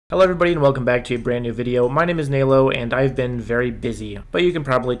Hello everybody and welcome back to a brand new video. My name is Nalo and I've been very busy, but you can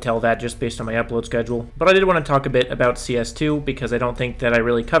probably tell that just based on my upload schedule. But I did want to talk a bit about CS2 because I don't think that I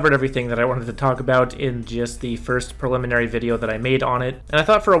really covered everything that I wanted to talk about in just the first preliminary video that I made on it. And I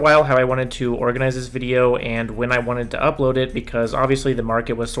thought for a while how I wanted to organize this video and when I wanted to upload it because obviously the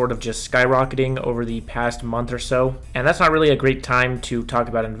market was sort of just skyrocketing over the past month or so. And that's not really a great time to talk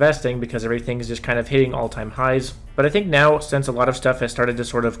about investing because everything is just kind of hitting all-time highs. But I think now, since a lot of stuff has started to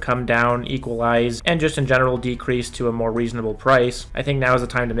sort of come down, equalize, and just in general decrease to a more reasonable price, I think now is the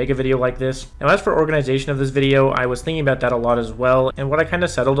time to make a video like this. Now as for organization of this video, I was thinking about that a lot as well, and what I kind of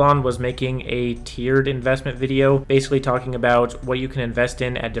settled on was making a tiered investment video, basically talking about what you can invest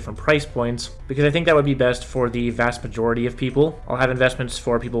in at different price points, because I think that would be best for the vast majority of people. I'll have investments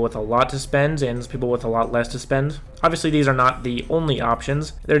for people with a lot to spend and people with a lot less to spend. Obviously these are not the only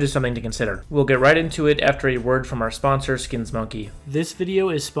options, they're just something to consider. We'll get right into it after a word from our sponsor, SkinsMonkey. This video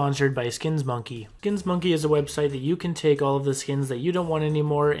is sponsored by SkinsMonkey. SkinsMonkey is a website that you can take all of the skins that you don't want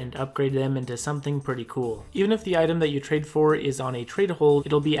anymore and upgrade them into something pretty cool. Even if the item that you trade for is on a trade hold,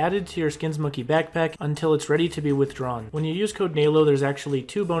 it'll be added to your SkinsMonkey backpack until it's ready to be withdrawn. When you use code NALO, there's actually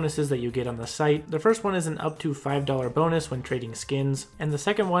two bonuses that you get on the site. The first one is an up to $5 bonus when trading skins, and the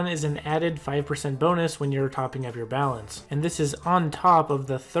second one is an added 5% bonus when you're topping up your balance. And this is on top of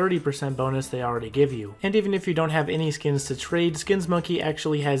the 30% bonus they already give you. And even if you don't have any skins to trade, SkinsMonkey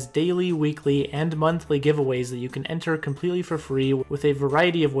actually has daily, weekly, and monthly giveaways that you can enter completely for free with a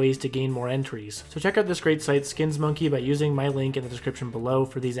variety of ways to gain more entries. So check out this great site, SkinsMonkey, by using my link in the description below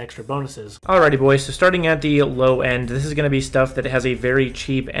for these extra bonuses. Alrighty boys, so starting at the low end, this is going to be stuff that has a very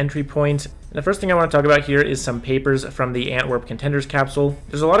cheap entry point. And the first thing I want to talk about here is some papers from the Antwerp Contenders capsule.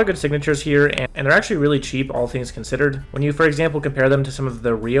 There's a lot of good signatures here, and they're actually really cheap, all things considered. When you, for example, compare them to some of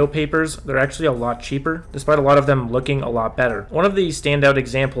the Rio papers, they're actually a lot cheaper, despite a lot of them looking a lot better. One of the standout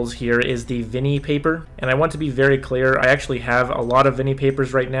examples here is the Vinny paper, and I want to be very clear, I actually have a lot of Vinny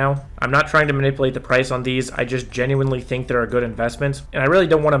papers right now. I'm not trying to manipulate the price on these, I just genuinely think they're a good investment, and I really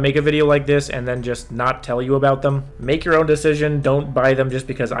don't want to make a video like this and then just not tell you about them. Make your own decision, don't buy them just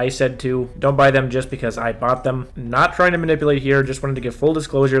because I said to. Don't buy them just because I bought them. Not trying to manipulate here, just wanted to give full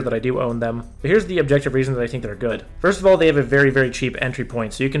disclosure that I do own them. But here's the objective reason that I think they're good. First of all, they have a very cheap entry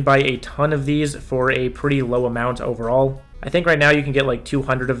point, so you can buy a ton of these for a pretty low amount overall. I think right now you can get like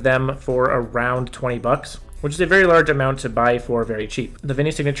 200 of them for around 20 bucks. Which is a very large amount to buy for very cheap. The Vinny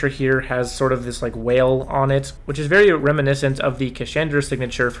signature here has sort of this like whale on it, which is very reminiscent of the Kashandra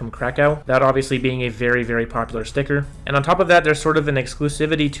signature from Krakow, that obviously being a very popular sticker. And on top of that, there's sort of an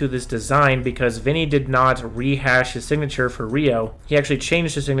exclusivity to this design because Vinny did not rehash his signature for Rio. He actually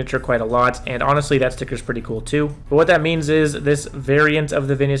changed his signature quite a lot, and honestly that sticker's pretty cool too. But what that means is this variant of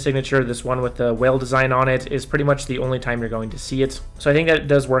the Vinny signature, this one with the whale design on it, is pretty much the only time you're going to see it. So I think that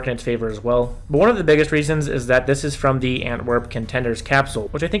does work in its favor as well. But one of the biggest reasons is that this is from the Antwerp Contenders capsule,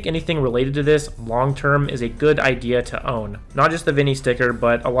 which I think anything related to this long-term is a good idea to own. Not just the Vinny sticker,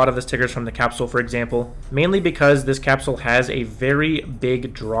 but a lot of the stickers from the capsule, for example, mainly because this capsule has a very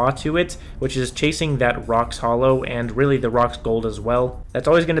big draw to it, which is chasing that Rocks Hollow and really the Rocks Gold as well. That's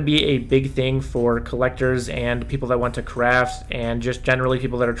always going to be a big thing for collectors and people that want to craft and just generally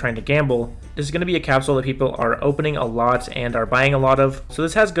people that are trying to gamble. This is going to be a capsule that people are opening a lot and are buying a lot of, so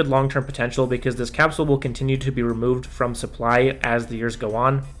this has good long-term potential because this capsule will continue to be removed from supply as the years go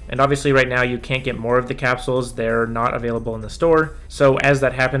on. And obviously right now you can't get more of the capsules, they're not available in the store, so as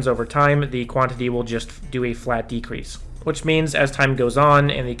that happens over time, the quantity will just do a flat decrease. Which means as time goes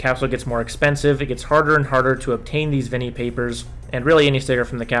on and the capsule gets more expensive, it gets harder and harder to obtain these Vinny papers, and really any sticker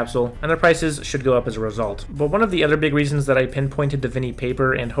from the capsule, and their prices should go up as a result. But one of the other big reasons that I pinpointed the Vinny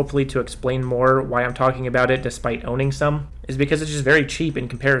paper, and hopefully to explain more why I'm talking about it despite owning some, is because it's just very cheap in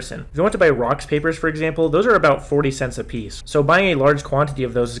comparison. If you want to buy Rocks papers, for example, those are about 40 cents a piece. So buying a large quantity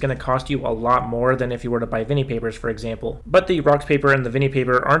of those is going to cost you a lot more than if you were to buy Vinny papers, for example. But the Rocks paper and the Vinny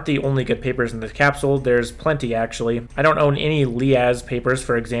paper aren't the only good papers in this capsule, there's plenty actually. I don't own any Liaz papers,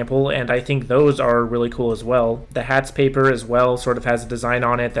 for example, and I think those are really cool as well. The Hats paper as well sort of has a design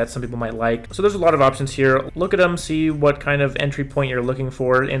on it that some people might like. So there's a lot of options here. Look at them, see what kind of entry point you're looking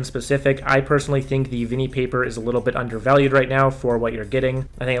for in specific. I personally think the Vinny paper is a little bit undervalued right now for what you're getting.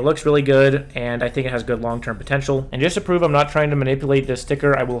 I think it looks really good, and I think it has good long-term potential. And just to prove I'm not trying to manipulate this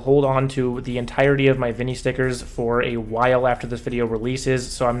sticker, I will hold on to the entirety of my Vinny stickers for a while after this video releases,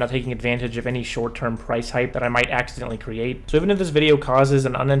 so I'm not taking advantage of any short-term price hype that I might accidentally create. So even if this video causes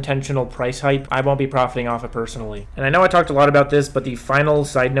an unintentional price hype, I won't be profiting off it personally. And I know I talked a lot about this, but the final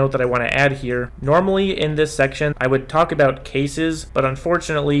side note that I want to add here, normally in this section, I would talk about cases, but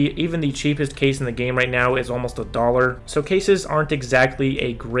unfortunately, even the cheapest case in the game right now is almost $1. So cases aren't exactly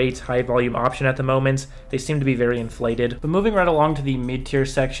a great high volume option at the moment. They seem to be very inflated. But moving right along to the mid-tier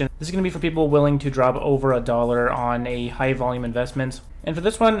section, this is going to be for people willing to drop over $1 on a high volume investment. And for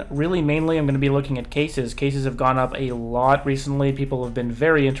this one, really mainly I'm going to be looking at cases. Cases have gone up a lot recently. People have been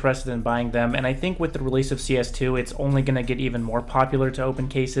very interested in buying them, and I think with the release of CS2, it's only going to get even more popular to open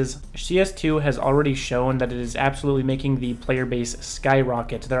cases. CS2 has already shown that it is absolutely making the player base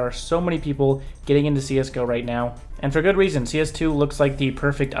skyrocket. There are so many people getting into CSGO right now, and for good reason. CS2 looks like the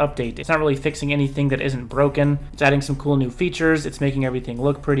perfect update. It's not really fixing anything that isn't broken. It's adding some cool new features. It's making everything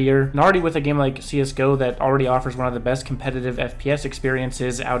look prettier. And already with a game like CSGO that already offers one of the best competitive FPS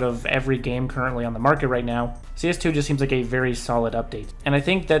experiences out of every game currently on the market right now, CS2 just seems like a very solid update. And I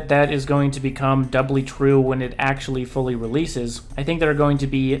think that that is going to become doubly true when it actually fully releases. I think there are going to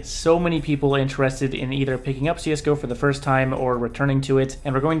be so many people interested in either picking up CSGO for the first time or returning to it,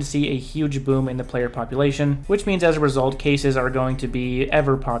 and we're going to see a huge boom in the player population, which means as a result, cases are going to be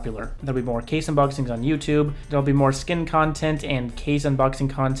ever popular. There'll be more case unboxings on YouTube, there'll be more skin content and case unboxing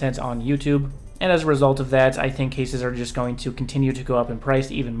content on YouTube, and as a result of that, I think cases are just going to continue to go up in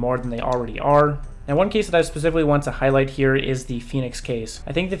price even more than they already are. Now, one case that I specifically want to highlight here is the Phoenix case.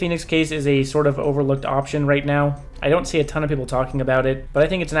 I think the Phoenix case is a sort of overlooked option right now. I don't see a ton of people talking about it, but I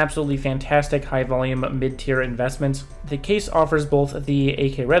think it's an absolutely fantastic high-volume mid-tier investment. The case offers both the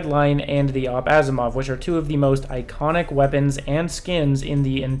AK Redline and the Op Asimov, which are two of the most iconic weapons and skins in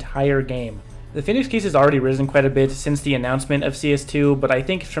the entire game. The Phoenix case has already risen quite a bit since the announcement of CS2, but I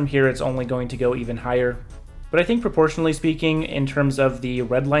think from here it's only going to go even higher. But I think proportionally speaking, in terms of the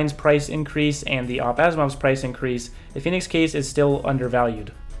Redline's price increase and the Op Asimov's price increase, the Phoenix case is still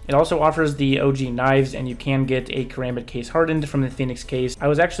undervalued. It also offers the OG knives, and you can get a Karambit case hardened from the Phoenix case. I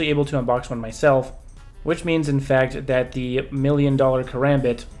was actually able to unbox one myself, which means in fact that the $1 million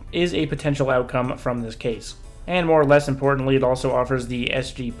Karambit is a potential outcome from this case. And more or less importantly, it also offers the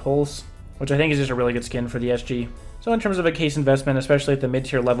SG Pulse, which I think is just a really good skin for the SG. So in terms of a case investment, especially at the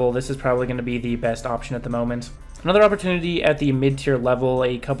mid-tier level, this is probably going to be the best option at the moment. Another opportunity at the mid-tier level,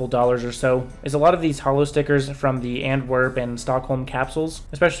 a couple dollars or so, is a lot of these holo stickers from the Antwerp and Stockholm capsules,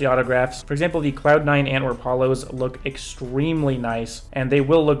 especially autographs. For example, the Cloud9 Antwerp holos look extremely nice, and they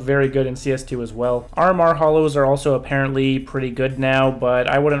will look very good in CS2 as well. RMR holos are also apparently pretty good now, but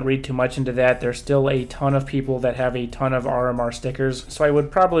I wouldn't read too much into that. There's still a ton of people that have a ton of RMR stickers, so I would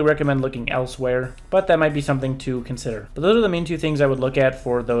probably recommend looking elsewhere, but that might be something to consider. But those are the main two things I would look at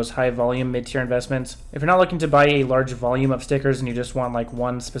for those high volume mid-tier investments. If you're not looking to buy a large volume of stickers and you just want like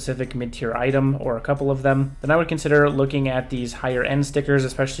one specific mid-tier item or a couple of them, then I would consider looking at these higher end stickers,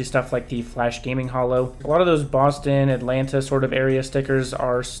 especially stuff like the Flash Gaming Holo. A lot of those Boston, Atlanta sort of area stickers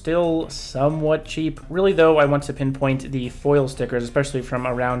are still somewhat cheap. Really though, I want to pinpoint the foil stickers, especially from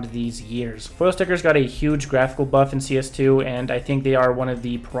around these years. Foil stickers got a huge graphical buff in CS2, and I think they are one of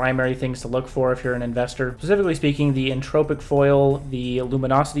the primary things to look for if you're an investor. Specifically speaking, the Entropic foil, the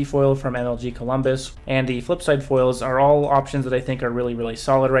Luminosity foil from MLG Columbus, and the Flipside foils are all options that I think are really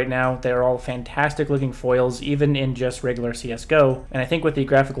solid right now. They're all fantastic looking foils, even in just regular CSGO, and I think with the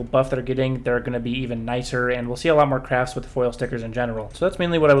graphical buff they're getting, they're going to be even nicer, and we'll see a lot more crafts with the foil stickers in general. So that's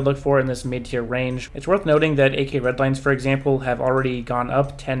mainly what I would look for in this mid-tier range. It's worth noting that AK Redlines, for example, have already gone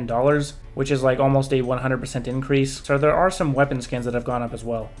up $10, which is like almost a 100% increase. So there are some weapon skins that have gone up as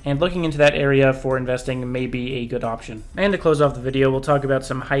well. And looking into that area for investing may be a good option. And to close off the video, we'll talk about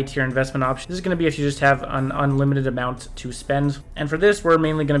some high tier investment options. This is going to be if you just have an unlimited amount to spend. And for this, we're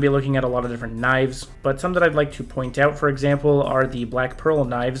mainly going to be looking at a lot of different knives. But some that I'd like to point out, for example, are the Black Pearl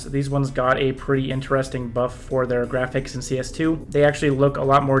knives. These ones got a pretty interesting buff for their graphics in CS2. They actually look a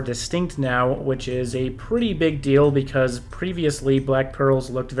lot more distinct now, which is a pretty big deal because previously Black Pearls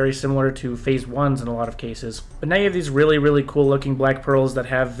looked very similar to phase 1s in a lot of cases. But now you have these really cool looking Black Pearls that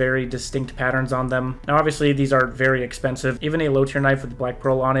have very distinct patterns on them. Now obviously these are very expensive. Even a low tier knife with Black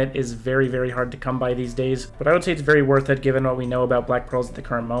Pearl on it is very hard to come by these days. But I would say it's very worth it given what we know about Black Pearls at the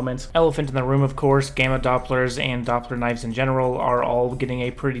current moment. Elephant in the room, of course, Gamma Dopplers and Doppler knives in general are all getting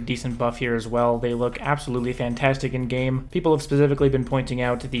a pretty decent buff here as well. They look absolutely fantastic in game. People have specifically been pointing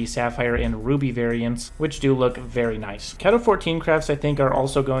out the Sapphire and Ruby variants, which do look very nice. Cato 14 crafts I think are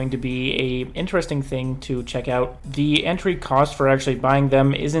also going to be a interesting thing to check out. The entry cost for actually buying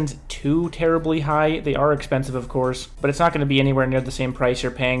them isn't too terribly high. They are expensive, of course, but it's not going to be anywhere near the same price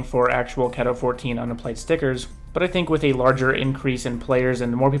you're paying for actual Cato 14 unapplied stickers. But I think with a larger increase in players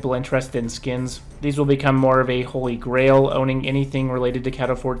and more people interested in skins, these will become more of a holy grail. Owning anything related to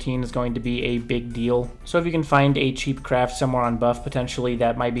Cato 14 is going to be a big deal. So if you can find a cheap craft somewhere on buff, potentially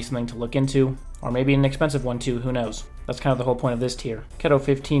that might be something to look into. Or maybe an expensive one too, who knows. That's kind of the whole point of this tier. Cato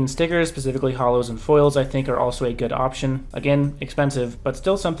 15 stickers, specifically holos and foils, I think are also a good option. Again, expensive, but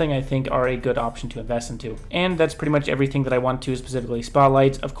still something I think are a good option to invest into. And that's pretty much everything that I want to specifically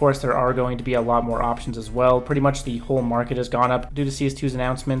spotlight. Of course, there are going to be a lot more options as well. Pretty much the whole market has gone up due to CS2's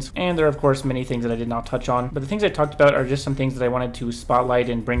announcements, and there are of course many things that I did not touch on. But the things I talked about are just some things that I wanted to spotlight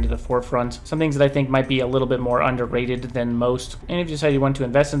and bring to the forefront. Some things that I think might be a little bit more underrated than most. And if you decide you want to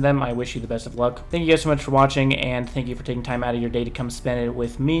invest in them, I wish you the best of luck. Thank you guys so much for watching, and thank you for taking time out of your day to come spend it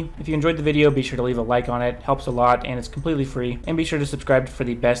with me. If you enjoyed the video, be sure to leave a like on it. Helps a lot, and it's completely free. And be sure to subscribe for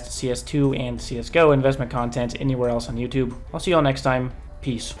the best CS2 and CSGO investment content anywhere else on YouTube. I'll see you all next time.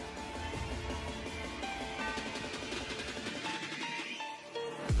 Peace.